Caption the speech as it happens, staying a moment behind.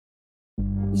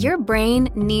Your brain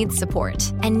needs support,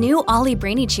 and new Ollie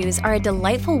Brainy Chews are a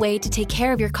delightful way to take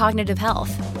care of your cognitive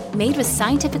health. Made with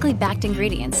scientifically backed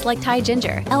ingredients like Thai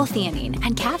ginger, L-theanine,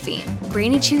 and caffeine,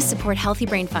 Brainy Chews support healthy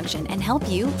brain function and help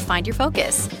you find your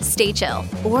focus, stay chill,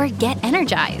 or get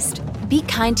energized. Be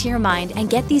kind to your mind and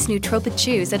get these nootropic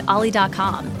chews at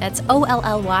ollie.com. That's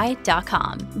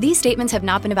OLLY.com. These statements have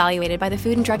not been evaluated by the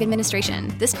Food and Drug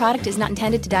Administration. This product is not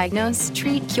intended to diagnose,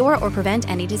 treat, cure, or prevent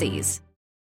any disease.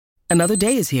 Another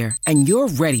day is here, and you're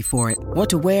ready for it. What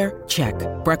to wear? Check.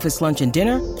 Breakfast, lunch, and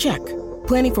dinner? Check.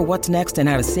 Planning for what's next and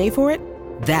how to save for it?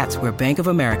 That's where Bank of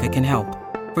America can help.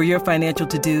 For your financial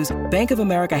to-dos, Bank of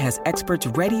America has experts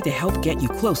ready to help get you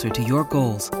closer to your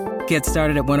goals. Get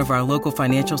started at one of our local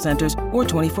financial centers or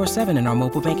 24/7 in our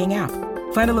mobile banking app.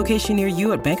 Find a location near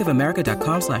you at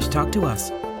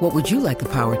bankofamerica.com/talktous. What would you like the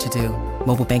power to do?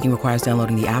 Mobile banking requires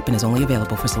downloading the app and is only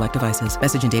available for select devices.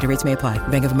 Message and data rates may apply.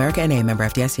 Bank of America N.A., member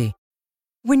FDIC.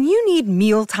 When you need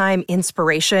mealtime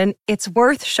inspiration, it's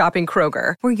worth shopping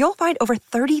Kroger, where you'll find over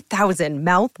 30,000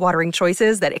 mouth-watering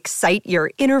choices that excite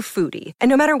your inner foodie. And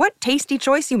no matter what tasty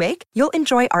choice you make, you'll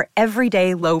enjoy our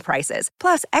everyday low prices,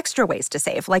 plus extra ways to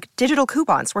save, like digital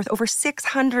coupons worth over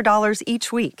 $600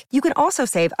 each week. You can also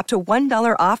save up to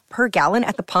 $1 off per gallon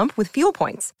at the pump with fuel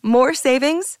points. More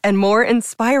savings and more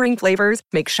inspiring flavors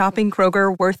make shopping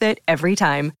Kroger worth it every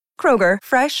time. Kroger,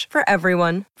 fresh for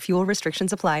everyone. Fuel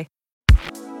restrictions apply.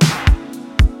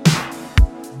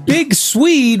 Big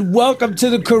Swede, welcome to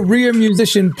the Career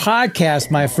Musician Podcast,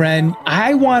 my friend.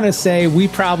 I want to say we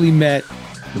probably met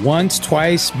once,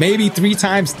 twice, maybe 3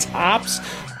 times tops,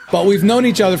 but we've known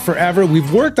each other forever.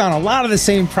 We've worked on a lot of the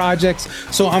same projects,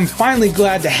 so I'm finally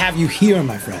glad to have you here,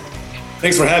 my friend.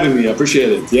 Thanks for having me. I appreciate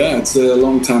it. Yeah, it's a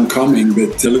long time coming,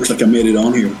 but it looks like I made it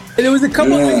on here. And there was a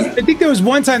couple of, I think there was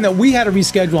one time that we had to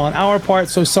reschedule on our part,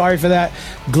 so sorry for that.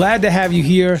 Glad to have you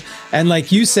here. And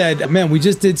like you said, man, we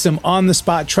just did some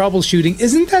on-the-spot troubleshooting.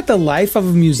 Isn't that the life of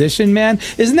a musician, man?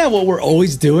 Isn't that what we're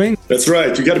always doing? That's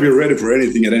right. You got to be ready for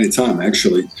anything at any time,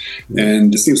 actually.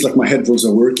 And it seems like my headphones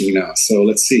are working now. So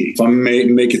let's see if I may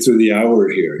make it through the hour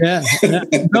here. Yeah.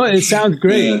 No, it sounds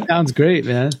great. Yeah. It sounds great,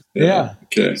 man. Yeah.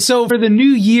 Okay. So for the new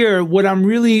year, what I'm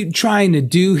really trying to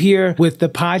do here with the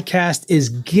podcast is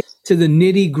get to the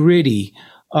nitty gritty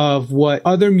of what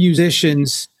other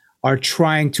musicians are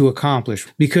trying to accomplish,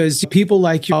 because people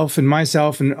like yourself and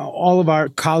myself and all of our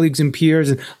colleagues and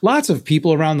peers and lots of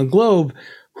people around the globe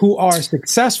who are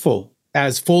successful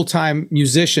as full-time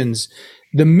musicians,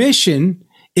 the mission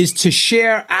is to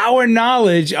share our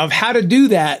knowledge of how to do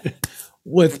that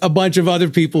with a bunch of other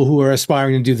people who are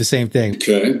aspiring to do the same thing.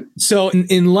 Okay. So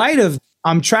in light of,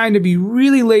 I'm trying to be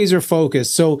really laser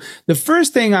focused. So the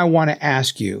first thing I want to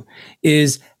ask you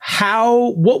is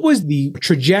what was the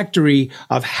trajectory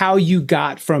of how you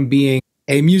got from being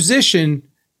a musician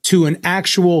to an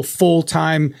actual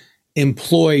full-time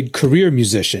employed career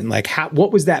musician? Like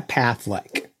what was that path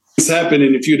like? It's happened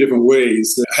in a few different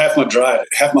ways. Half my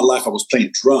life I was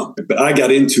playing drum, but I got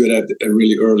into it at a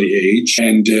really early age.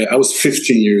 And I was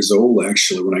 15 years old,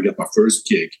 actually, when I got my first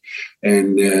gig.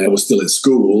 And I was still at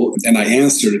school, and I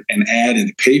answered an ad in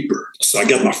the paper. So I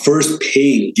got my first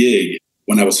paying gig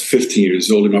when I was 15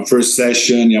 years old. In my first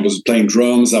session, I was playing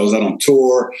drums. I was out on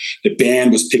tour. The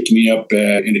band was picking me up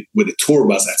with a tour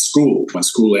bus at school when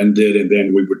school ended, and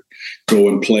then we would go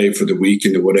and play for the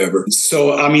weekend or whatever.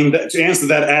 So, I mean, to answer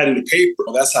that ad in the paper,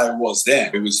 that's how it was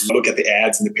then. It was look at the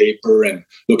ads in the paper and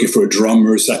looking for a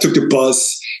drummer. So I took the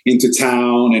bus into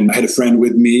town, and I had a friend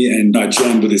with me, and I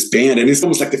jammed with this band. And it's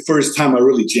almost like the first time I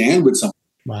really jammed with someone.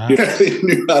 Wow. I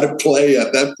knew how to play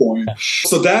at that point.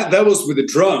 So that was with the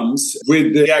drums,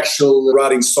 with the actual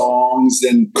writing songs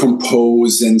and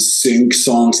compose and sing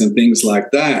songs and things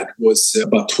like that was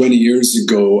about 20 years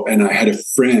ago. And I had a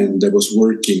friend that was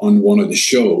working on one of the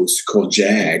shows called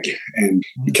Jag. And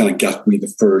he kind of got me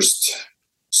the first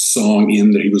song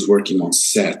in that he was working on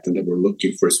set, and they were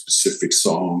looking for a specific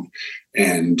song.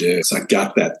 And so I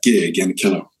got that gig, and it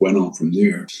kind of went on from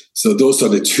there. So those are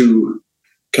the two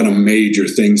kind of major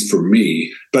things for me.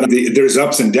 But there's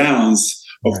ups and downs,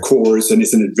 of course, and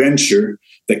it's an adventure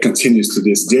that continues to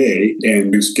this day,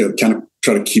 and you just kind of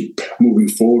try to keep moving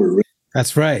forward.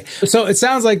 That's right. So it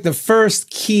sounds like the first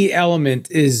key element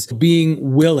is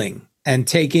being willing and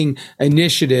taking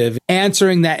initiative,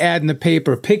 answering that ad in the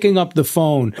paper, picking up the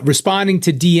phone, responding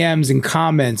to DMs and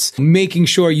comments, making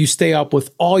sure you stay up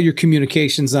with all your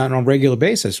communications on a regular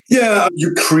basis. Yeah,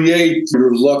 you create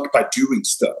your luck by doing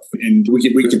stuff. And we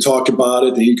can talk about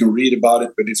it and you can read about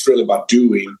it, but it's really about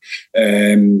doing.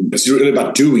 It's really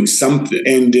about doing something.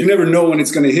 And you never know when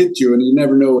it's going to hit you, and you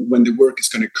never know when the work is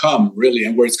going to come, really,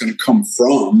 and where it's going to come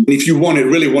from. If you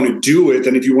really want to do it,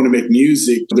 and if you want to make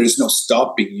music, there's no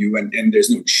stopping you, and there's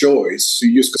no choice. So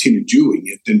you just continue doing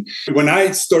it. And when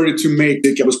I started to make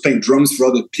music, I was playing drums for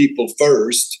other people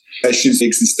first, sessions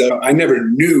and stuff. I never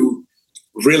knew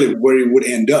really where it would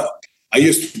end up. I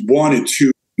just wanted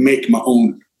to make my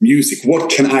own music.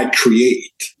 What can I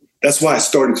create? That's why I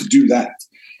started to do that.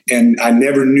 And I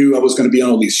never knew I was going to be on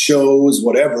all these shows,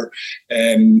 whatever.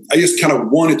 And I just kind of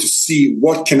wanted to see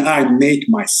what can I make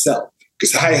myself.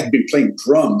 Because I had been playing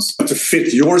drums to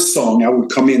fit your song. I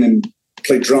would come in and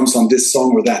play drums on this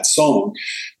song or that song.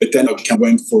 But then I kind of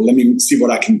went for, let me see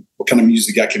what kind of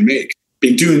music I can make.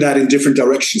 Been doing that in different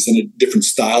directions and in different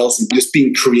styles and just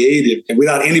being creative and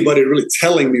without anybody really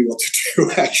telling me what to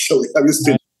do, actually. I've just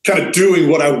been kind of doing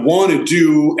what I want to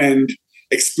do and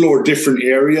explore different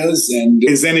areas. And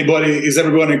is everybody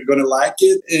going to like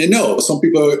it? No, some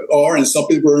people are and some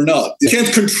people are not. You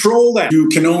can't control that. You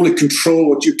can only control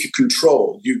what you can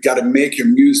control. You got to make your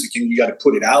music and you got to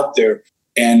put it out there.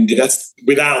 And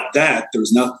without that,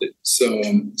 there's nothing. So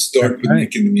start with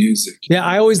making the music. Yeah,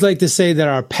 I always like to say that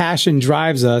our passion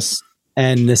drives us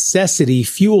and necessity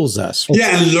fuels us.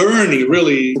 Yeah, and learning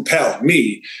really propelled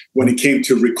me when it came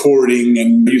to recording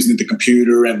and using the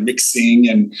computer and mixing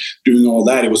and doing all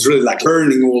that. It was really like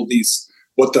learning all these,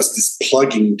 what does this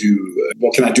plugin do?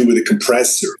 What can I do with a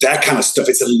compressor? That kind of stuff.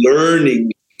 It's a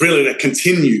learning really that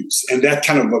continues. And that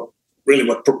kind of really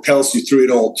what propels you through it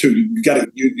all too. You got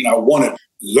to, I want to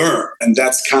learn. And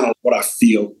that's kind of what I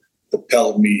feel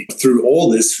propelled me through all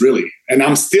this, really. And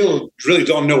I'm still really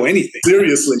don't know anything.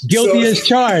 Seriously. Guilty as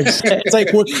charged. It's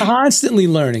like we're constantly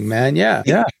learning, man. Yeah.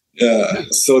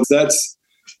 So that's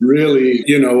really,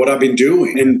 what I've been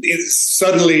doing. And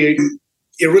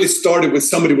it really started with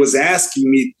somebody was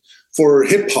asking me for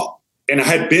hip hop. And I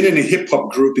had been in a hip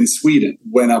hop group in Sweden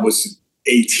when I was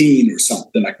 18 or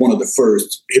something, like one of the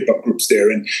first hip hop groups there.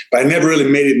 But I never really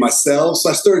made it myself. So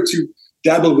I started to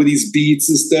dabble with these beats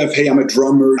and stuff. Hey, I'm a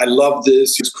drummer. I love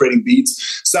this. Just creating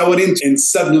beats. So I went in and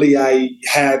suddenly I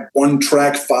had 1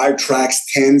 track, 5 tracks,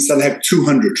 10. Suddenly I have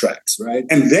 200 tracks, right?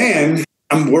 And then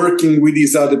I'm working with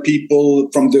these other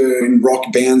people in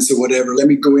rock bands or whatever. Let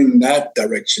me go in that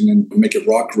direction and make a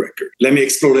rock record. Let me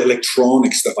explore the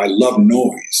electronic stuff. I love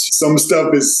noise. Some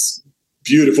stuff is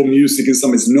beautiful music and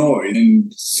some is noise.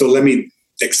 And so let me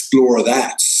explore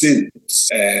that,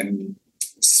 synths. And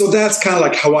so that's kind of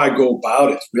like how I go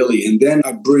about it, really. And then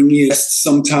I bring in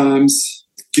sometimes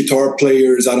guitar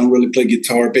players. I don't really play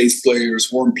guitar, bass players,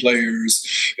 horn players,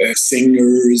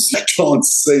 singers. I don't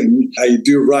sing. I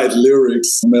do write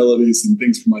lyrics, melodies, and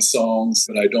things for my songs,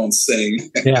 but I don't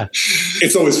sing. Yeah.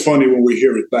 It's always funny when we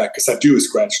hear it back because I do a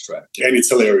scratch track, and it's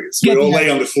hilarious. We all lay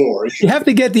on the floor. You have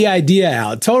to get the idea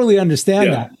out. Totally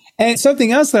understand that. And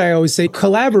something else that I always say,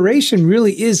 collaboration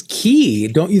really is key,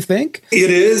 don't you think? It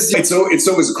is. It's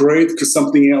always great because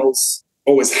something else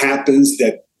always happens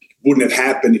that wouldn't have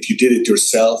happened if you did it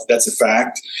yourself. That's a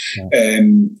fact. Yeah.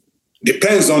 And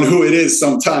depends on who it is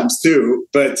sometimes too.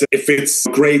 But if it's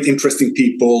great, interesting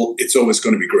people, it's always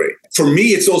going to be great. For me,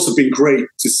 it's also been great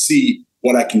to see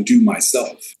what I can do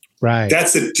myself. Right.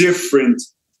 That's a different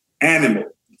animal.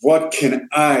 What can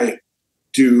I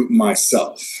do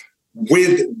myself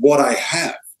with what I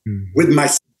have?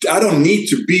 I don't need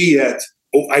to be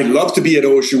I love to be at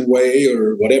Ocean Way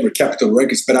or whatever, Capitol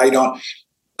Records, but I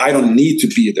don't need to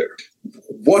be there.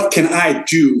 What can I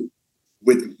do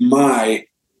with my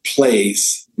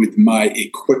place, with my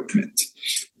equipment?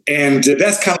 And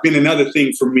that's kind of been another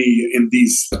thing for me in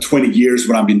these 20 years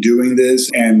when I've been doing this.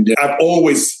 And I've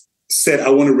always said, I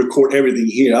want to record everything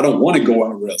here. I don't want to go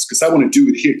anywhere else because I want to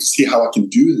do it here to see how I can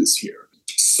do this here.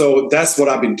 So that's what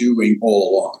I've been doing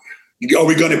all along. Are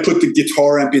we going to put the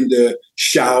guitar amp in the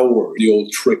shower, the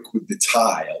old trick with the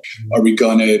tile? Are we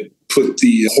going to put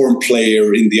the horn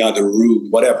player in the other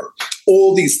room, whatever?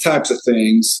 All these types of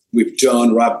things we've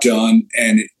done or I've done,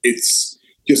 and it's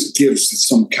just gives it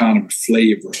some kind of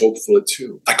flavor, hopefully,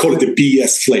 too. I call it the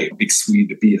BS flavor, Big Swede,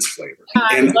 the BS flavor.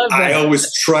 And I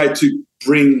always try to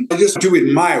I just do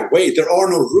it my way. There are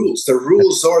no rules. The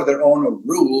rules are there are no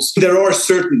rules. There are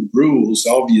certain rules,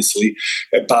 obviously,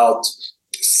 about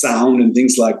sound and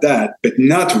things like that, but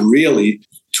not really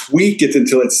tweak it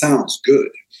until it sounds good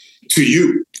to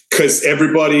you. because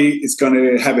everybody is going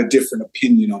to have a different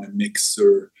opinion on a mix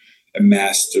or a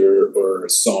master or a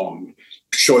song.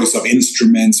 Choice of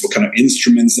instruments, what kind of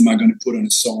instruments am I going to put on a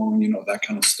song, that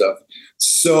kind of stuff.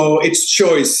 So it's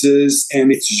choices,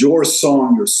 and it's your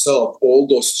song yourself. All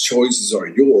those choices are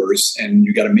yours, and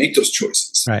you got to make those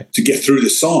choices to get through the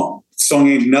song. Song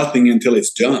ain't nothing until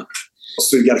it's done.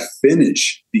 So you got to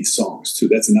finish these songs too.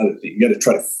 That's another thing. You got to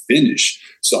try to finish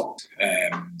songs,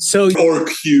 or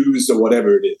cues or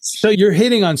whatever it is. So you're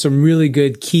hitting on some really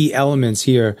good key elements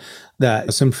here,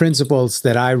 that some principles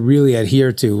that I really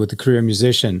adhere to with the career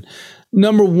musician.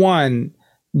 Number one,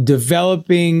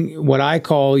 developing what I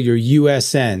call your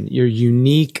USN, your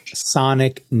unique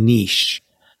sonic niche,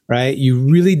 right? You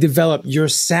really develop your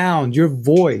sound, your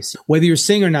voice. Whether you're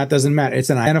singing or not doesn't matter.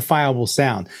 It's an identifiable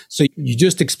sound. So you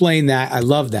just explained that. I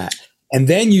love that. And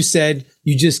then you said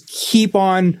you just keep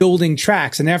on building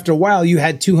tracks. And after a while, you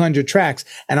had 200 tracks.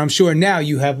 And I'm sure now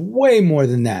you have way more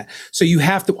than that. So you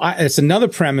have to, it's another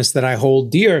premise that I hold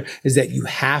dear, is that you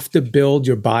have to build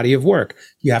your body of work.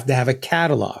 You have to have a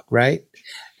catalog, right?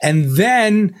 And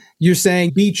then you're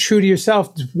saying, be true to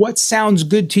yourself. What sounds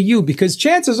good to you? Because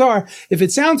chances are, if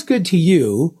it sounds good to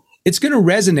you, it's going to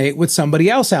resonate with somebody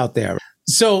else out there.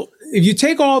 So if you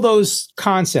take all those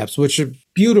concepts, which are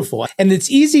beautiful, and it's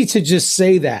easy to just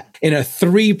say that in a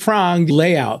 3-pronged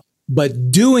layout, but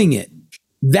doing it,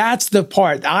 that's the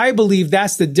part. I believe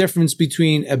that's the difference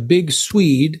between a big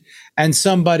Swede and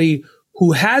somebody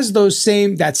who has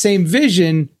that same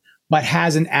vision, but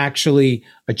hasn't actually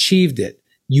achieved it.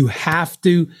 You have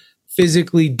to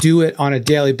physically do it on a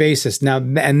daily basis. Now,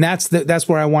 and that's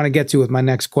where I want to get to with my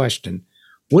next question.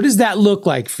 What does that look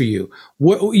like for you?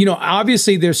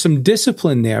 Obviously there's some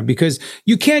discipline there, because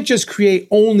you can't just create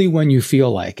only when you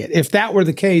feel like it. If that were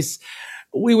the case,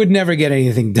 we would never get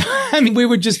anything done. I mean, we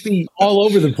would just be all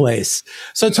over the place.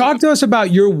 So talk to us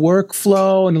about your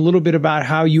workflow and a little bit about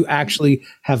how you actually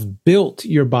have built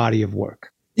your body of work.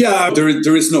 Yeah, there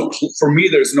is for me,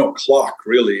 there's no clock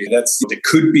really. It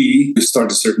could be you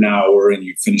start a certain hour and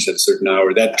you finish at a certain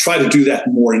hour. Try to do that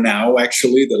more now,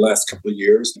 actually, the last couple of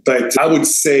years. But I would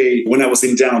say when I was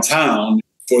in downtown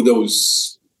for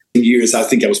those years, I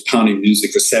think I was pounding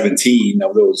music for 17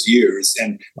 of those years.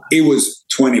 And it was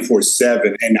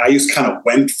 24/7. And I just kind of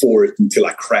went for it until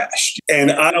I crashed.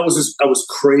 And I was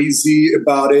crazy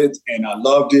about it, and I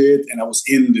loved it, and I was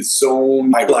in the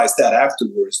zone. I realized that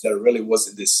afterwards, that it really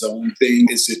wasn't this zone thing.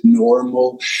 Is it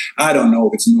normal? I don't know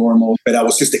if it's normal, but I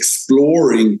was just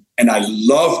exploring, and I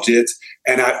loved it.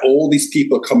 And all these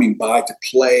people coming by to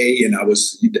play, and I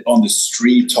was on the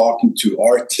street talking to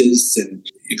artists and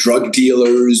drug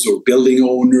dealers or building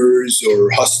owners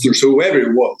or hustlers, whoever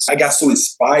it was. I got so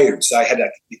inspired. So I had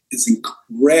this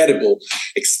incredible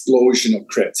explosion of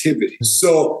creativity.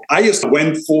 So I just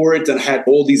went for it and had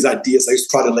all these ideas. I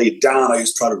used to try to lay it down. I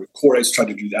used to try to record. I used to try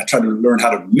to do that. I tried to learn how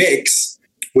to mix,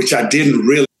 which I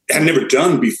had never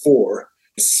done before.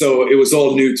 So it was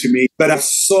all new to me. But I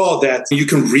saw that you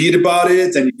can read about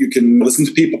it and you can listen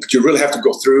to people, but you really have to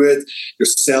go through it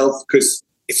yourself, because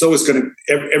it's always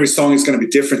every song is going to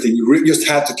be different. And you just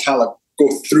have to kind of go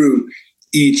through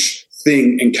each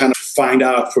thing and kind of find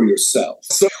out for yourself.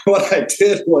 So what I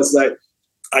did was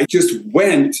I just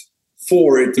went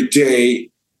for it the day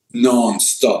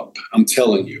nonstop. I'm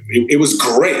telling you, it was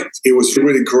great. It was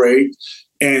really great.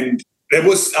 And I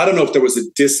don't know if there was a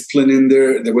discipline in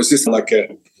there. There was just like a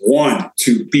want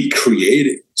to be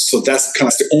creative. So that's kind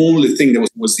of the only thing that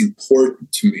was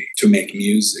important to me, to make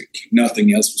music.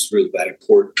 Nothing else was really that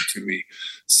important to me.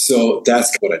 So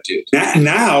that's what I did.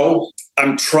 Now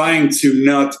I'm trying to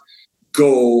not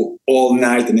go all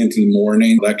night and into the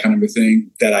morning, that kind of a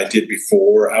thing that I did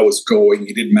before. I was going,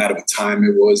 it didn't matter what time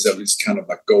it was. I was kind of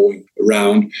like going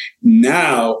around.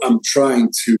 Now I'm trying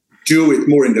to do it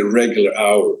more in the regular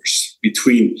hours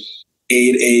between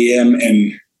 8 a.m.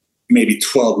 and maybe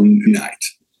 12 midnight.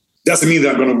 Doesn't mean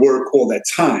that I'm going to work all that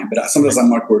time, but sometimes I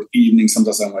might work evenings,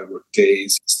 sometimes I might work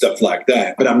days, stuff like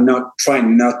that. But I'm not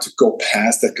trying not to go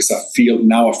past that, because I feel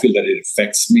that it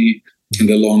affects me in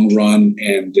the long run.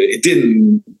 And it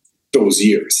didn't those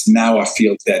years. Now I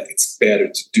feel that it's better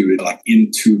to do it like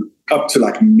up to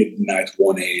like midnight,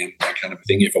 1 a.m., that kind of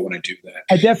thing, if I want to do that.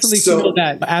 I definitely feel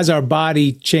that as our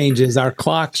body changes, our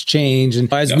clocks change,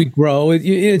 and as we grow,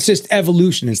 it's just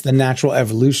evolution. It's the natural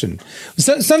evolution.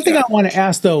 So, something I want to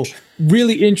ask, though,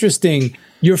 really interesting.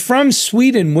 You're from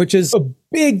Sweden, which is a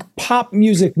big pop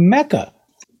music mecca.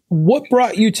 What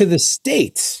brought you to the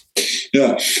States?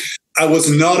 Yeah, I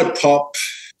was not a pop.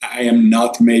 I am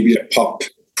not maybe a pop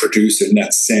producer in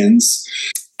that sense.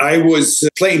 I was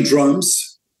playing drums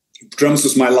Drums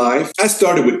was my life. I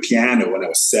started with piano when I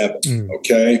was 7,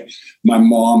 okay? My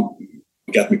mom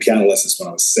got me piano lessons when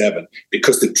I was 7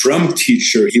 because the drum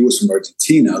teacher, he was from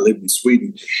Argentina, I lived in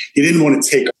Sweden. He didn't want to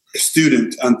take a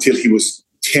student until he was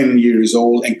 10 years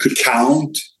old and could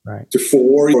count to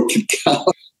 4 or could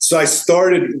count. So I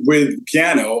started with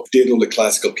piano, did all the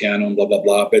classical piano and blah, blah,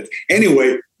 blah. But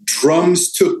anyway,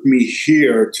 drums took me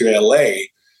here to LA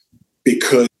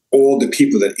because all the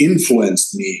people that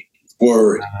influenced me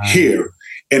were here.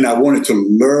 And I wanted to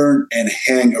learn and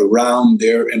hang around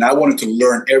there. And I wanted to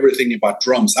learn everything about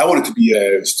drums. I wanted to be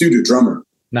a studio drummer.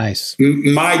 Nice.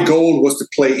 My goal was to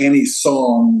play any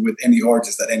song with any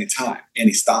artist at any time,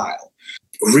 any style.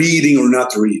 Reading or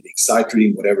not reading, sight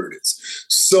reading, whatever it is.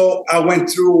 So I went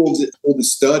through all the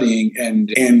studying,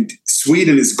 and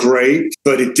Sweden is great,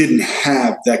 but it didn't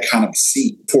have that kind of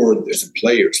scene for different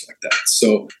players like that.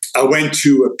 So I went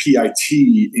to a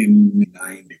PIT in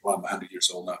 90, well, I'm 100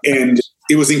 years old now, and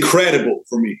it was incredible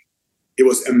for me. It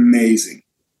was amazing.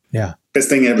 Yeah. Best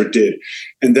thing I ever did.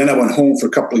 And then I went home for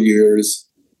a couple of years,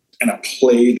 and I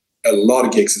played a lot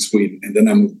of gigs in Sweden, and then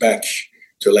I moved back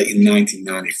to late in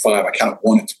 1995. I kind of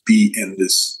wanted to be in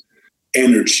this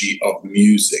energy of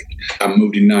music. I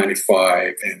moved in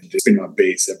 95 and it's been my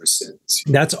base ever since.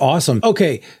 That's awesome.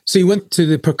 Okay. So you went to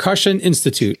the Percussion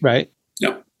Institute, right?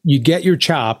 Yeah. You get your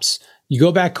chops, you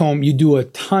go back home, you do a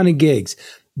ton of gigs.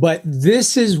 But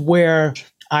this is where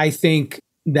I think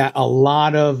that a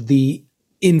lot of the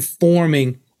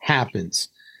informing happens.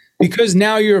 Because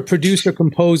now you're a producer,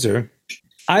 composer.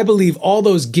 I believe all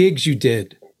those gigs you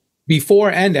did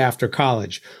before and after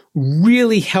college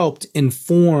really helped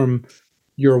inform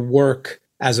your work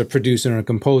as a producer and a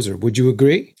composer. Would you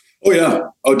agree? Oh, yeah.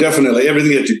 Oh, definitely.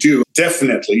 Everything that you do,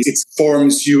 definitely, it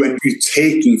forms you, and you're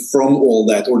taking from all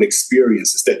that, or the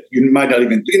experiences that you might not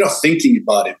even, you're not thinking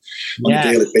about it on a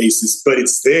daily basis, but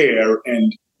it's there,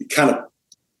 and it kind of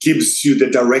gives you the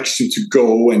direction to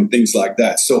go and things like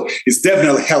that. So it's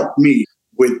definitely helped me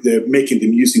with making the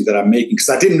music that I'm making, because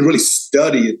I didn't really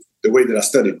study it the way that I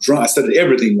studied drum. I studied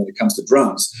everything when it comes to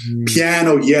drums.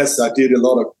 Piano, yes, I did a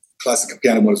lot of classical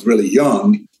piano when I was really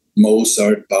young.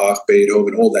 Mozart, Bach,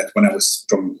 Beethoven, all that when I was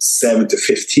from 7 to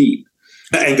 15.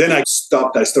 And then I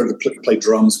stopped. I started to play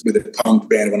drums with a punk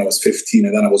band when I was 15,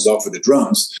 and then I was off with the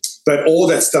drums. But all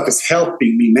that stuff is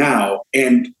helping me now.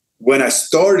 And when I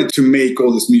started to make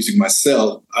all this music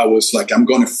myself, I was like, I'm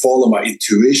going to follow my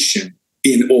intuition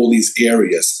in all these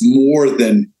areas more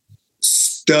than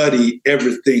study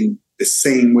everything the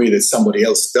same way that somebody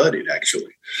else studied,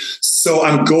 actually. So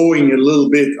I'm going a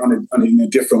little bit in a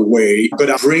different way, but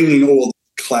I'm bringing all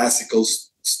the classical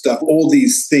stuff, all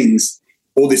these things,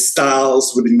 all the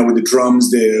styles with the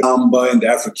drums, the samba and the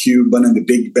Afro-Cuban and the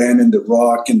big band and the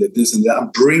rock and the this and that.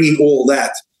 I'm bringing all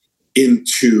that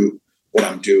into what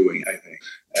I'm doing, I think.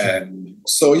 And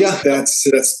so, yeah, that's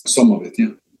some of it, yeah.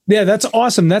 Yeah, that's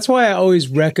awesome. That's why I always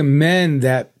recommend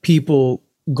that people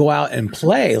go out and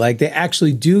play, like they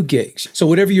actually do gigs. So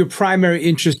whatever your primary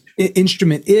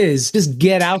instrument is, just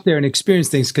get out there and experience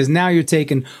things, because now you're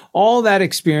taking all that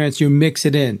experience, you mix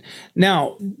it in.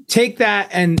 Now, take that,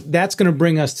 and that's going to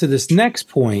bring us to this next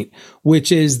point,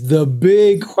 which is the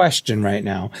big question right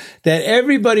now that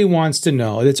everybody wants to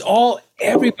know. That's all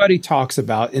everybody talks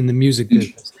about in the music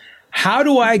business. How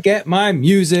do I get my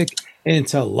music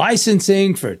into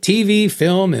licensing for TV,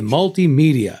 film, and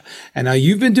multimedia? And now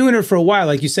you've been doing it for a while.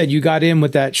 Like you said, you got in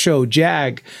with that show,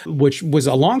 Jag, which was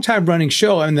a long time running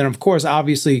show. And then, of course,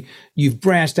 obviously, you've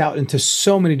branched out into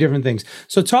so many different things.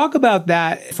 So talk about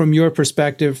that from your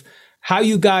perspective, how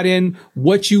you got in,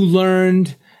 what you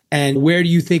learned, and where do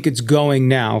you think it's going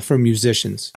now for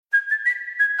musicians?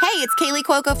 Hey, it's Kaylee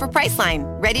Cuoco for Priceline.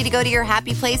 Ready to go to your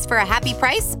happy place for a happy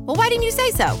price? Well, why didn't you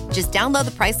say so? Just download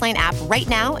the Priceline app right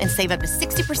now and save up to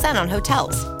 60% on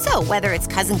hotels. So whether it's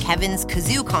Cousin Kevin's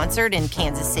Kazoo Concert in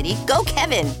Kansas City, go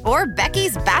Kevin, or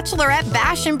Becky's Bachelorette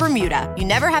Bash in Bermuda, you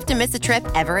never have to miss a trip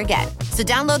ever again. So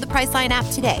download the Priceline app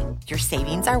today. Your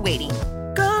savings are waiting.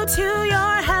 Go to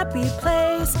your happy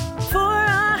place for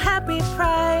a happy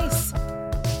price.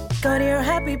 Go to your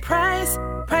happy price,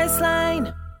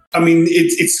 Priceline. I mean,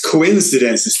 it's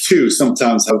coincidences too,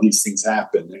 sometimes how these things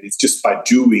happen. And it's just by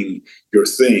doing your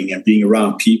thing and being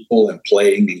around people and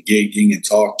playing and gigging and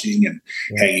talking and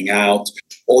hanging out,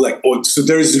 all that. So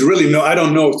there's really I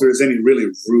don't know if there's any really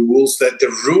rules. That the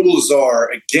rules are,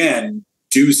 again,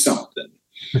 do something.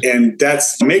 And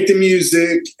that's make the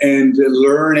music and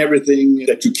learn everything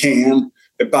that you can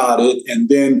about it. And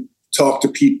then talk to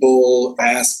people,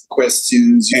 ask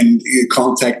questions, and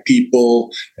contact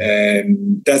people.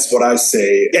 And that's what I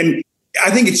say. And I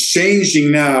think it's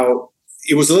changing now.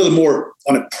 it was a little more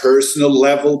on a personal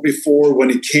level before. When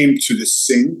it came to the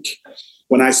sync,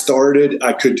 when I started,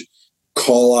 I could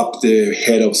call up the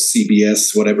head of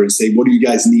CBS, whatever, and say, what do you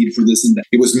guys need for this and that?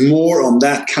 It was more on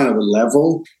that kind of a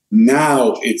level.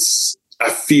 Now I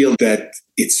feel that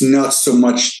it's not so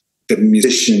much the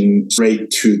musician straight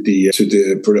to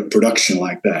the production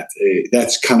like that.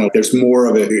 That's kind of, there's more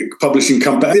of a publishing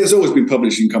company. There's always been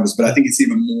publishing companies, but I think it's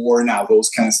even more now, those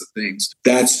kinds of things.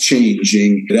 That's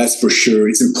changing. That's for sure.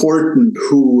 It's important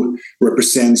who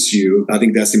represents you. I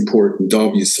think that's important,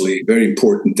 obviously, very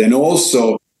important. And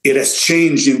also, it has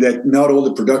changed in that not all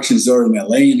the productions are in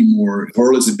LA anymore. The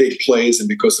world is a big place, and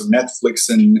because of Netflix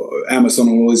and Amazon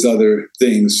and all these other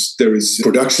things, there is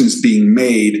productions being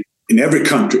made in every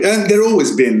country. And there have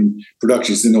always been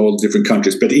productions in all different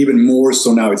countries, but even more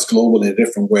so now it's global in a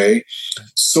different way.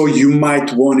 So you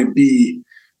might want to be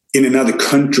in another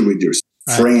country with your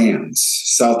France,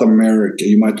 South America.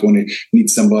 You might want to need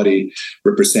somebody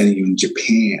representing you in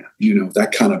Japan,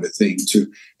 that kind of a thing, to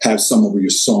have some of your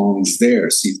songs there,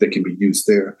 see if they can be used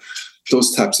there.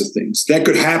 Those types of things. That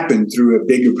could happen through a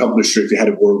bigger publisher if you had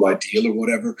a worldwide deal or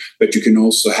whatever, but you can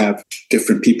also have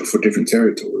different people for different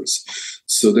territories.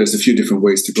 So there's a few different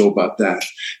ways to go about that.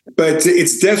 But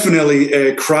it's definitely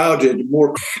a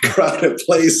more crowded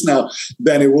place now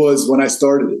than it was when I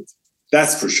started it.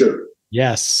 That's for sure.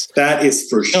 Yes. That is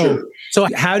for sure. So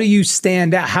how do you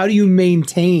stand out? How do you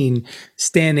maintain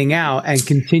standing out and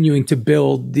continuing to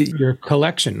build your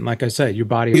collection? Like I said, your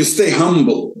body. You stay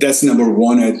humble. That's number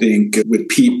one, I think, with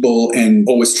people, and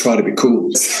always try to be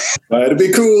cool. Try to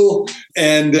be cool.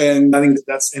 And then I think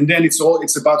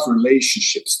it's about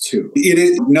relationships too. It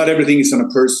is not everything is on a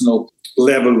personal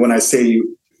level when I say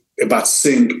about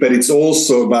sync, but it's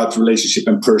also about relationship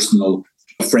and personal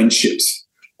friendships.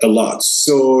 A lot.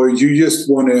 So you just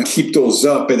want to keep those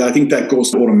up. And I think that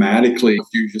goes automatically.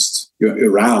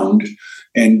 You're around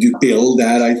and you build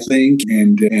that, I think.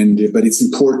 But it's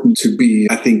important to be,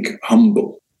 I think,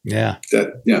 humble. Yeah.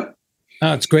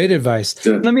 Oh, it's great advice.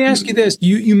 Let me ask you this.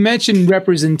 You mentioned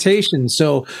representation.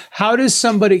 So how does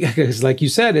somebody, because like you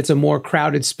said, it's a more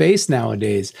crowded space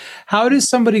nowadays. How does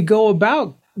somebody go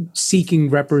about seeking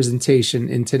representation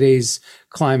in today's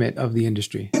climate of the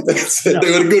industry? That's a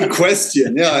good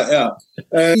question. Yeah.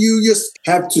 You just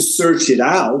have to search it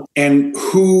out. And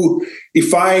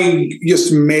if I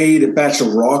just made a batch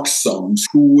of rock songs,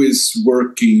 who is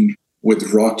working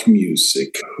with rock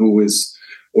music? Who is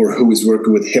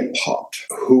working with hip hop?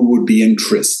 Who would be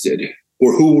interested?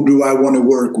 Or who do I want to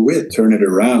work with? Turn it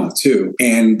around too.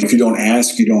 And if you don't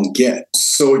ask, you don't get.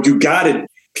 So you got it.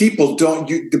 People don't.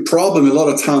 The problem a lot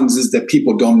of times is that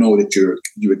people don't know that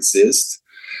you exist.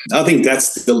 I think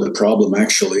that's still the problem,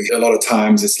 actually. A lot of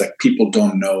times it's like people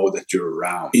don't know that you're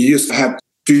around. You just have to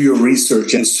do your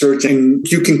research and search, and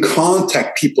you can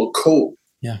contact people cold.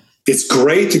 Yeah. It's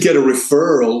great to get a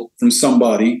referral from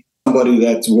somebody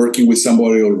that's working with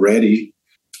somebody already,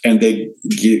 and they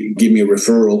give me a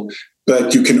referral.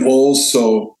 But you can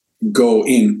also go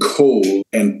in cold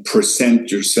and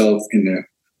present yourself in a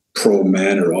pro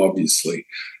manner, obviously.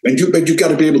 But you got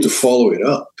to be able to follow it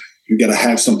up. You got to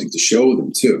have something to show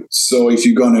them too. So if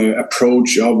you're going to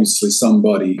approach, obviously,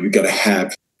 somebody, you got to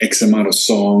have X amount of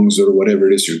songs or whatever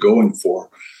it is you're going for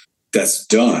that's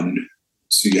done.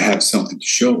 So you have something to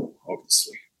show,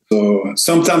 obviously. So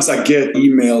sometimes I get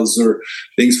emails or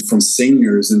things from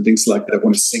singers and things like that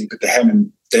want to sing, but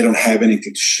they don't have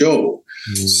anything to show.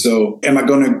 Mm. So am I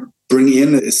going to bring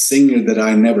in a singer that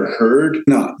I never heard?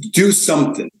 No, do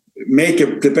something. Make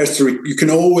it the best. You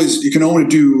can only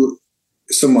do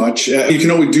so much. You can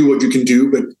only do what you can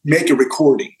do, but make a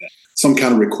recording, some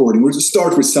kind of recording. We'll just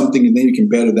start with something and then you can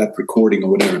better that recording or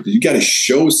whatever. But you got to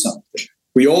show something.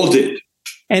 We all did.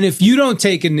 And if you don't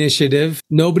take initiative,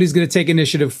 nobody's going to take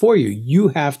initiative for you. You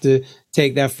have to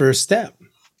take that first step.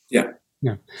 Yeah.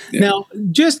 Now,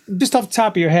 just off the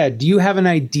top of your head, do you have an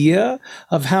idea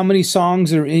of how many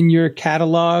songs are in your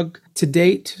catalog to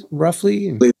date,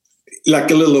 roughly?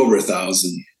 Like a little over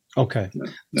 1,000. Okay. No.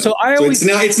 So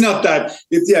it's not that.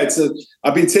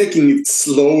 I've been taking it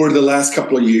slower the last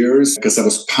couple of years because I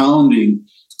was pounding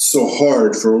so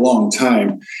hard for a long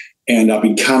time. And I've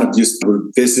been kind of just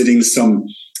revisiting some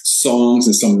songs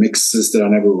and some mixes that I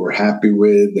never were happy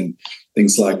with and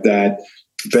things like that.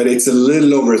 But it's a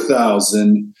little over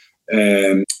 1,000,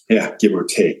 give or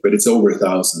take. But it's over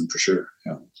 1,000 for sure.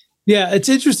 Yeah, it's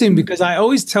interesting because I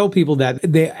always tell people that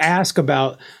they ask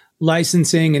about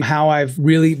licensing and how I've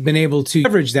really been able to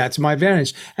leverage that to my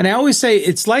advantage. And I always say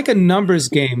it's like a numbers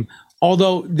game,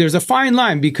 although there's a fine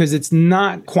line because it's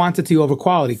not quantity over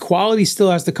quality. Quality still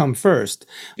has to come first.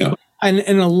 Yeah. And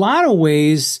in a lot of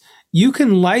ways, you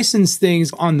can license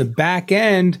things on the back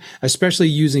end, especially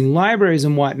using libraries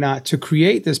and whatnot, to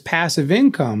create this passive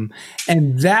income.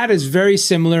 And that is very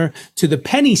similar to the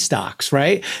penny stocks,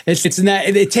 right?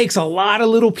 It takes a lot of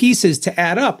little pieces to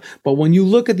add up. But when you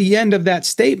look at the end of that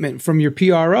statement from your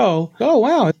PRO, oh,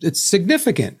 wow, it's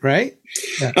significant, right?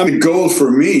 Yeah. I mean, goal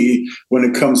for me when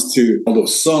it comes to all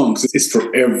those songs is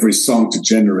for every song to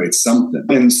generate something.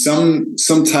 And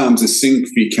sometimes a sync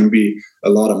fee can be a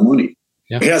lot of money.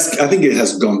 Yeah. I think it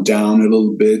has gone down a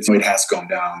little bit. It has gone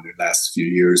down in the last few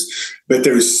years, but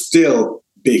there's still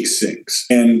big syncs.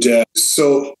 And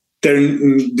so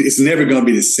it's never going to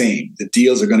be the same. The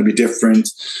deals are going to be different.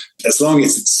 As long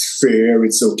as it's fair,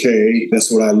 it's okay. That's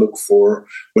what I look for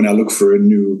when I look for a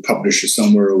new publisher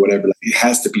somewhere or whatever. It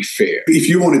has to be fair. If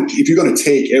you're going to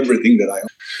take everything that I own,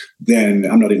 then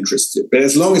I'm not interested. But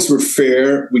as long as we're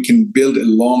fair, we can build a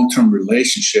long-term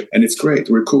relationship, and it's great.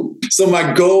 We're cool. So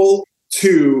my goal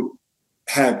to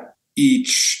have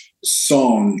each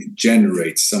song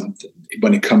generate something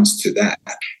when it comes to that.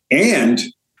 And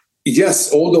yes,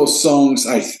 all those songs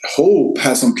I hope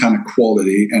have some kind of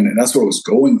quality, and that's what I was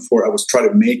going for. I was trying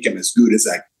to make them as good as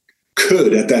I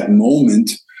could at that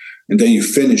moment, and then you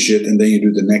finish it, and then you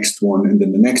do the next one, and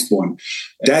then the next one.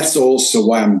 That's also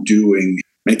why I'm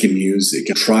making music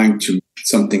and trying to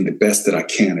something the best that I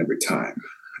can every time.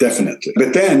 Definitely.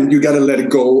 But then you got to let it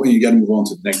go and you got to move on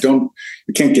to the next. I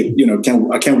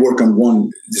can't work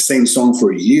on the same song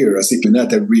for a year. I think that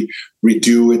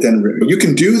redo it. And you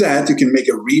can do that. You can make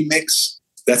a remix.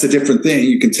 That's a different thing.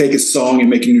 You can take a song and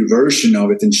make a new version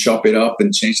of it and chop it up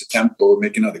and change the tempo and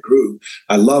make another groove.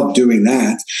 I love doing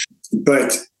that.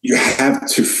 But you have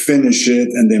to finish it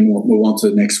and then move on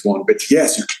to the next one. But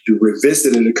yes, you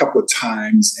revisit it a couple of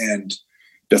times, and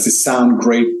does it sound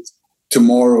great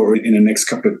tomorrow or in the next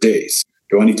couple of days?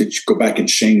 Do I need to go back and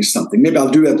change something? Maybe I'll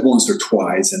do that once or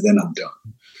twice and then I'm done.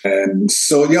 And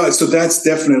so that's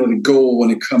definitely the goal when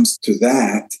it comes to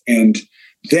that. And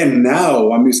then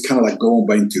now I'm just kind of like going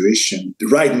by intuition.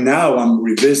 Right now I'm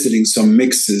revisiting some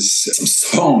mixes, some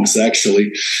songs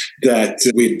actually that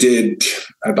we did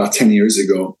about 10 years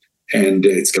ago. And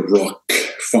it's a rock,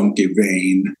 funky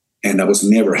vein. And I was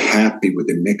never happy with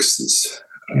the mixes.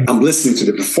 I'm listening to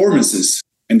the performances,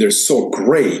 and they're so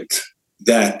great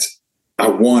that I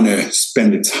want to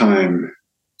spend the time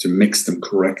to mix them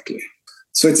correctly.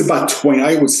 So it's about 20,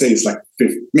 I would say it's like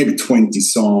 50, maybe 20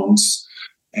 songs,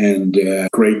 and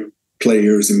great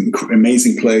players and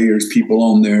amazing players, people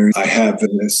on there. I have,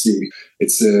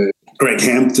 it's Greg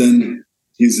Hampton.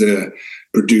 He's a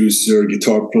producer,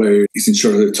 guitar player. He's in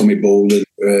charge of Tommy Bolin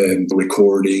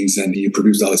recordings, and he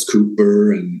produced Alice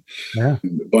Cooper and a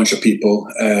bunch of people.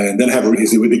 And then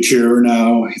he's with The Cure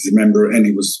now. He's a member, and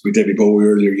he was with David Bowie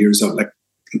earlier years. So like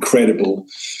incredible,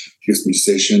 just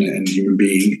musician and human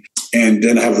being. And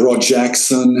then I have Rod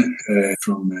Jackson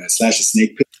from Slash the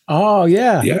Snake Pit. Oh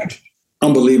yeah,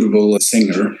 unbelievable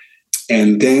singer.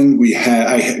 And then we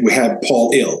have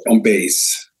Paul Ill on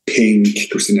bass.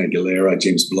 Pink, Christina Aguilera,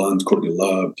 James Blunt, Courtney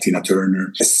Love, Tina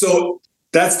Turner. So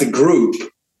that's the group.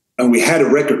 And we had a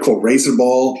record called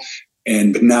Razorball.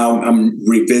 And now I'm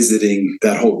revisiting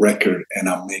that whole record and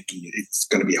I'm making it. It's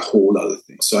going to be a whole other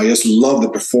thing. So I just love the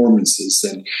performances.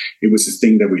 And it was a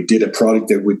thing that we did, a product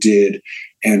that we did.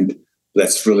 And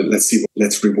let's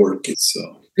rework it.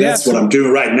 So that's what I'm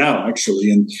doing right now, actually.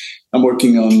 And I'm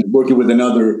working with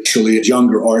another, actually, a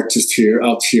younger artist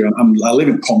out here. I live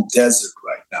in Palm Desert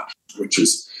right now, which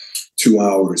is 2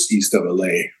 hours east of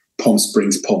LA. Palm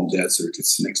Springs, Palm Desert.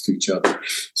 It's next to each other.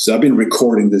 So I've been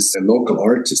recording this local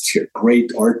artist here,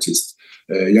 great artist,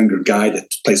 a younger guy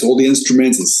that plays all the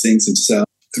instruments and sings himself.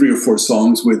 3 or 4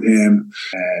 songs with him.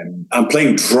 And I'm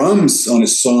playing drums on a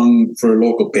song for a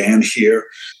local band here.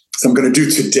 So I'm going to do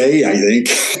today, I think.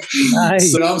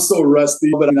 Nice. So I'm so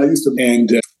rusty, but I used to,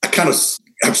 and I kind of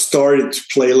have started to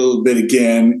play a little bit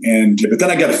again. But then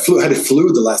I had a flu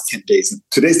the last 10 days. And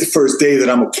today's the first day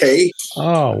that I'm okay.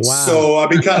 Oh, wow. So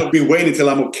I've been waiting till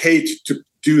I'm okay to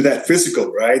do that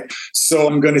physical, right? So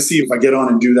I'm going to see if I get on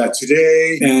and do that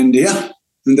today. And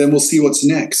then we'll see what's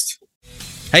next.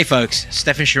 Hey folks,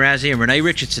 Stefan Shirazi and Renee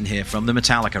Richardson here from the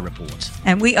Metallica Report.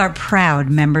 And we are proud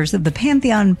members of the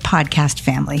Pantheon podcast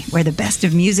family, where the best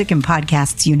of music and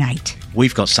podcasts unite.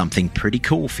 We've got something pretty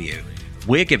cool for you.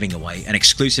 We're giving away an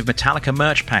exclusive Metallica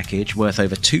merch package worth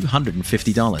over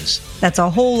 $250. That's a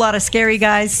whole lot of Scary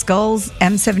Guys, Skulls,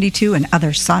 M72, and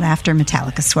other sought-after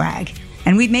Metallica swag.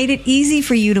 And we've made it easy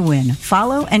for you to win.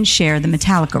 Follow and share the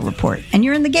Metallica Report, and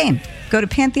you're in the game. Go to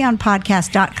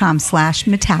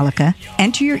pantheonpodcast.com/Metallica,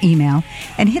 enter your email,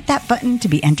 and hit that button to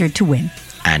be entered to win.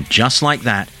 And just like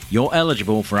that, you're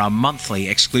eligible for our monthly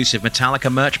exclusive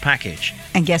Metallica merch package.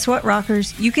 And guess what,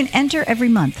 rockers? You can enter every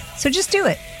month. So just do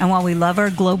it. And while we love our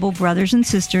global brothers and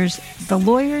sisters, the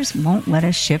lawyers won't let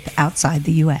us ship outside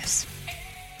the U.S.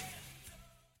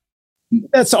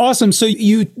 That's awesome. So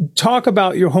you talk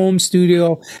about your home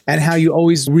studio and how you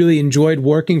always really enjoyed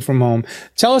working from home.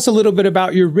 Tell us a little bit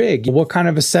about your rig. What kind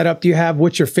of a setup do you have?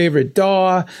 What's your favorite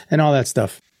DAW and all that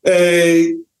stuff?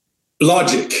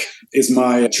 Logic is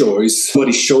my choice.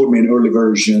 Somebody showed me an early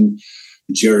version.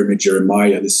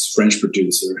 Jeremiah, this French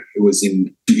producer. It was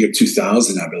in the year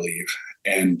 2000, I believe.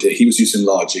 And he was using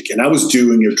Logic. And I was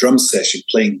doing a drum session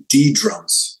playing D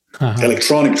drums.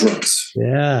 Electronic drums,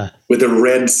 with a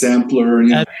red sampler,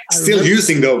 and still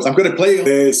using those. I'm going to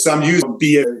play. So I'm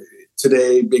using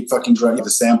today, big fucking drum, the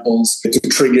samples to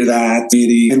trigger that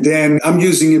MIDI, and then I'm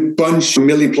using a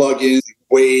million plugins,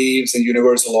 Waves and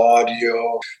Universal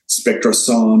Audio,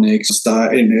 Spectrasonics,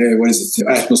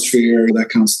 Atmosphere, that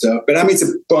kind of stuff. But I mean, it's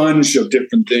a bunch of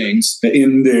different things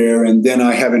in there. And then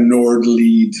I have a Nord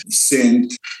lead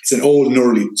synth. It's an old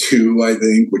Nord lead 2, I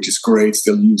think, which is great.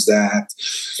 Still use that.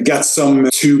 Got some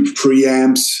tube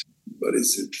preamps. What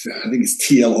is it? I think it's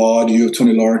TL Audio,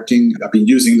 Tony Larkin. I've been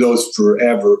using those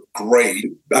forever. Great.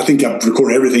 I think I've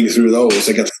recorded everything through those.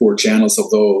 I got 4 channels of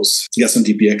those. I got some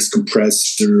DPX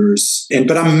compressors.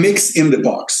 But I'm mixed in the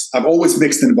box. I've always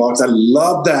mixed in the box. I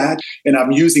love that. And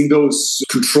I'm using those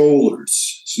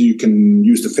controllers. So you can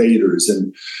use the faders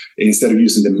and instead of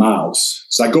using the mouse.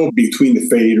 So I go between the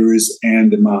faders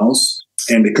and the mouse.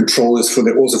 And the controllers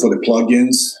also for the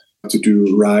plugins to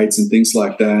do rides and things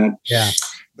like that. Yeah.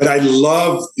 But I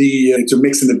love to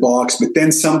mix in the box, but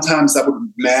then sometimes I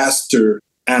would master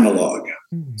analog.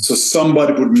 So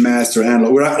somebody would master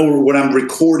analog. Or when I'm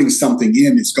recording something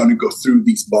in, it's going to go through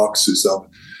these boxes of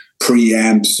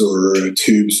preamps or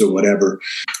tubes or whatever.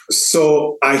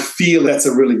 So I feel that's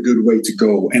a really good way to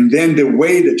go. And then the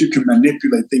way that you can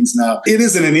manipulate things now, it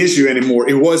isn't an issue anymore.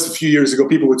 It was a few years ago.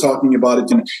 People were talking about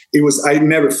it. And I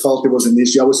never felt it was an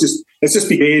issue. Let's just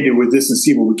be creative with this and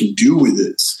see what we can do with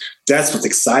this. That's what's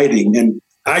exciting. And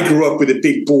I grew up with the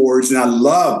big boards and I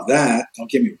love that. Don't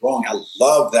get me wrong. I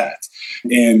love that.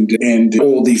 And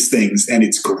all these things. And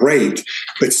it's great.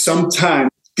 But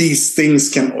sometimes these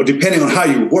things can, depending on how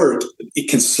you work, it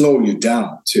can slow you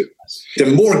down too. The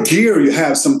more gear you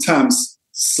have sometimes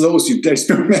slows you down. There's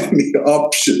too many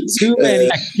options. Too many.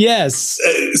 Yes.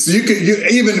 So you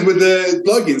even with the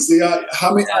plugins,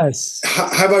 how many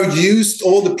have I used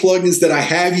all the plugins that I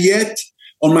have yet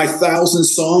on my 1,000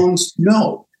 songs?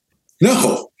 No.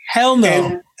 Hell no.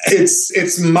 And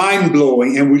it's mind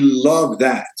blowing, and we love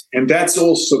that. And that's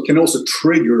can also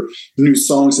trigger new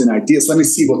songs and ideas. Let me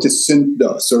see what this synth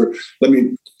does, or let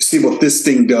me see what this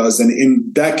thing does.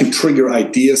 And that can trigger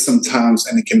ideas sometimes,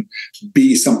 and it can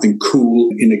be something cool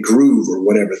in a groove or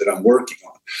whatever that I'm working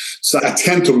on. So I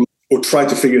tend to try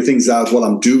to figure things out while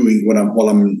I'm doing, while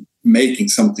I'm making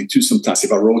something too. Sometimes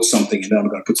if I wrote something and then I'm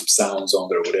going to put some sounds on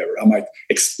there or whatever, I might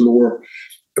explore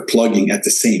a plugin at the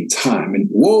same time. And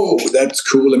whoa, that's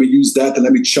cool. Let me use that and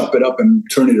let me chop it up and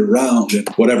turn it around and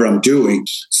whatever I'm doing.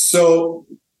 So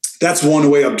that's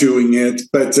one way of doing it.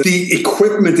 But the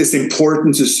equipment is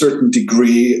important to a certain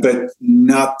degree, but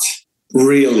not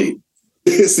really.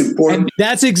 It's important. And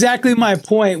that's exactly my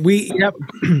point. We have,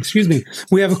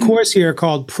 we have a course here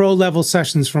called Pro Level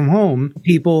Sessions from Home.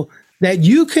 People that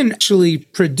you can actually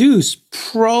produce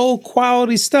pro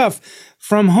quality stuff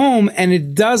from home, and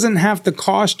it doesn't have to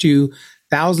cost you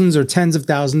thousands or tens of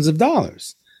thousands of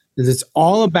dollars. It's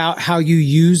all about how you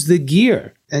use the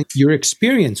gear and your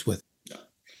experience with it.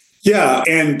 Yeah,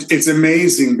 and it's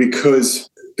amazing because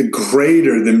the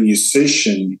greater the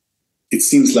musician, it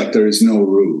seems like there is no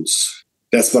rules.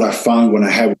 That's what I found when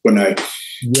I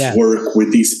work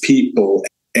with these people,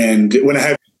 and when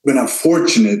I'm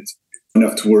fortunate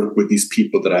enough to work with these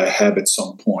people that I have at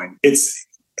some point.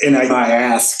 I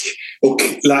ask.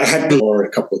 Okay, I had Laura a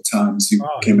couple of times. He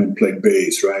came and played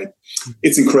bass, right?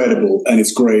 It's incredible and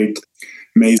it's great,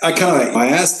 amazing. I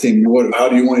asked him, how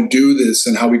do you want to do this,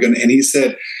 and how are we going to? And he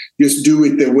said, just do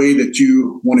it the way that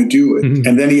you want to do it. Mm-hmm.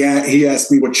 And then he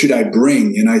asked me, what should I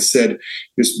bring? And I said,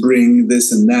 just bring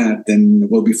this and that, and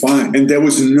we'll be fine. And there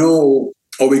was no,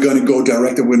 are we going to go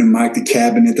direct? We're going to mic the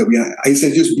cabinet? I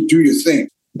said, just do your thing.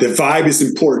 The vibe is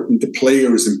important, the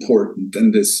player is important,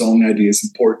 and the song idea is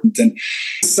important, and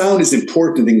sound is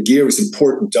important, and gear is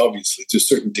important, obviously, to a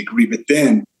certain degree. But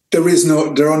then there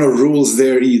are no rules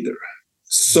there either.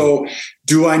 So,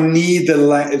 do I need the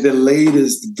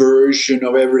latest version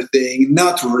of everything?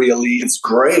 Not really. It's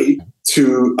great.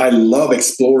 I love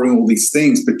exploring all these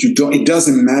things, but it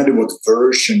doesn't matter what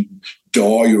version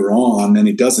DAW you're on, and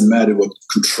it doesn't matter what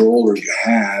controller you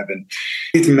have, and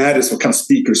it matters what kind of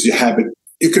speakers you have. But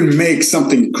you can make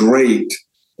something great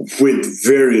with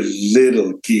very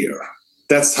little gear.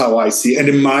 That's how I see it. And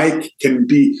the mic can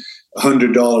be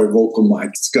 $100 vocal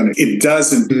mic. It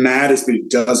doesn't matter, but it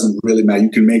doesn't really matter. You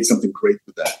can make something great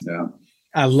with that. Yeah.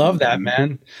 I love that,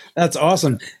 man. That's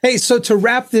awesome. Hey, so to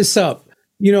wrap this up,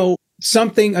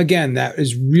 something again that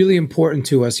is really important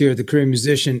to us here at the Career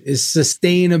Musician is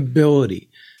sustainability.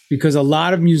 Because a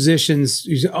lot of musicians,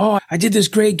 you say, oh, I did this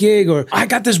great gig, or I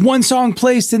got this one song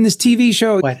placed in this TV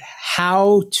show. But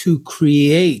how to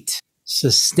create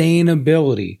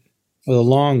sustainability for the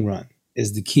long run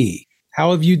is the key.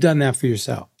 How have you done that for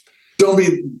yourself?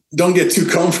 Don't get too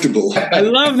comfortable. I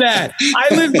love that.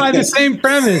 I live by the same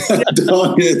premise.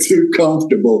 Don't get too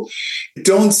comfortable.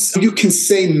 You can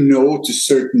say no to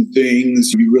certain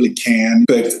things. You really can.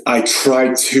 But I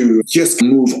try to just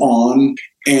move on.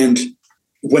 And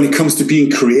when it comes to being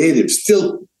creative,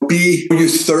 still you're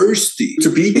thirsty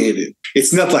to be creative.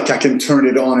 It's not like I can turn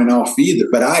it on and off either,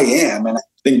 but I am. And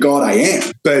thank God I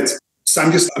am. But so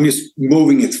I'm just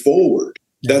moving it forward.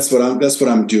 That's what I'm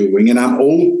doing. And I'm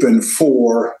open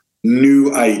for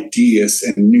new ideas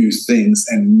and new things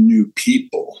and new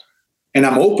people. And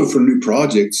I'm open for new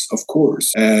projects, of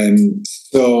course. And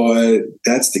so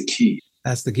that's the key.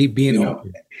 That's the key, being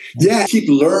open. Yeah, keep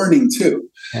learning too.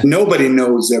 Yeah. Nobody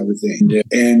knows everything.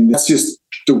 And that's just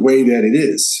the way that it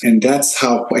is. And that's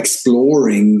how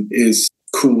exploring is.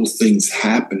 Cool things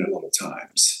happen a lot of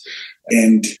times.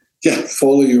 And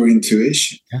follow your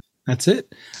intuition. Yeah. That's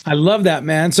it. I love that,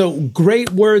 man. So great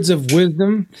words of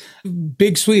wisdom.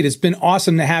 Big Swede, it's been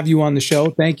awesome to have you on the show.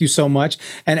 Thank you so much.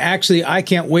 And actually, I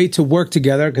can't wait to work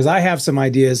together because I have some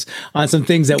ideas on some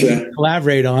things that we can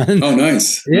collaborate on. Oh,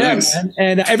 nice. Yeah, nice.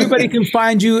 And everybody can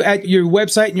find you at your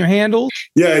website and your handle.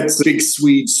 Yeah, it's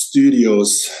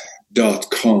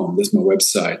bigswedestudios.com. That's my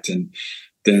website. And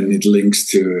then it links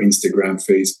to Instagram,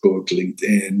 Facebook,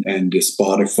 LinkedIn, and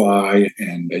Spotify,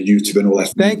 and YouTube, and all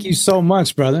that. Thank you so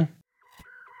much, brother.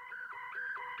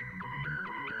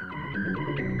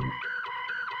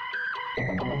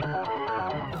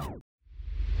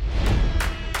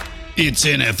 It's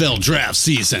NFL draft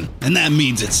season, and that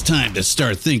means it's time to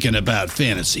start thinking about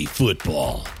fantasy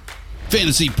football.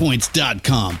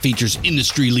 FantasyPoints.com features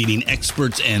industry-leading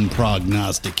experts and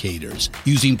prognosticators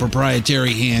using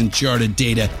proprietary hand-charted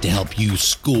data to help you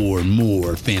score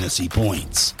more fantasy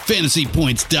points.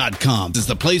 FantasyPoints.com is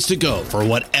the place to go for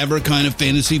whatever kind of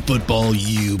fantasy football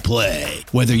you play.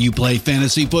 Whether you play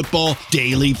fantasy football,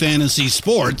 daily fantasy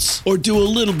sports, or do a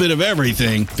little bit of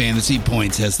everything, Fantasy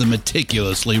Points has the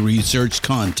meticulously researched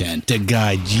content to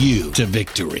guide you to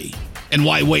victory. And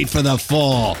why wait for the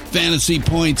fall? Fantasy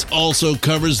Points also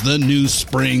covers the new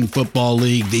spring football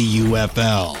league, the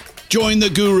UFL. Join the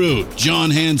guru,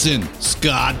 John Hansen,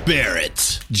 Scott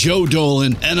Barrett, Joe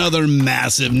Dolan, and other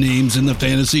massive names in the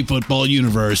fantasy football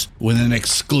universe with an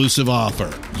exclusive offer.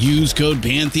 Use code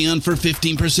Pantheon for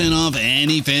 15% off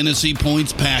any Fantasy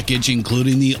Points package,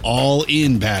 including the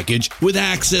all-in package, with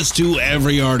access to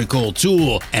every article,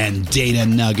 tool, and data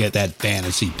nugget that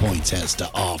Fantasy Points has to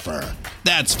offer.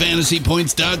 That's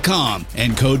FantasyPoints.com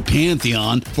and code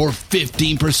Pantheon for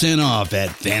 15% off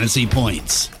at Fantasy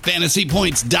Points.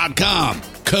 FantasyPoints.com,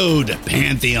 code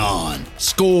Pantheon.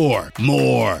 Score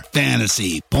more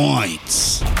fantasy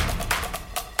points.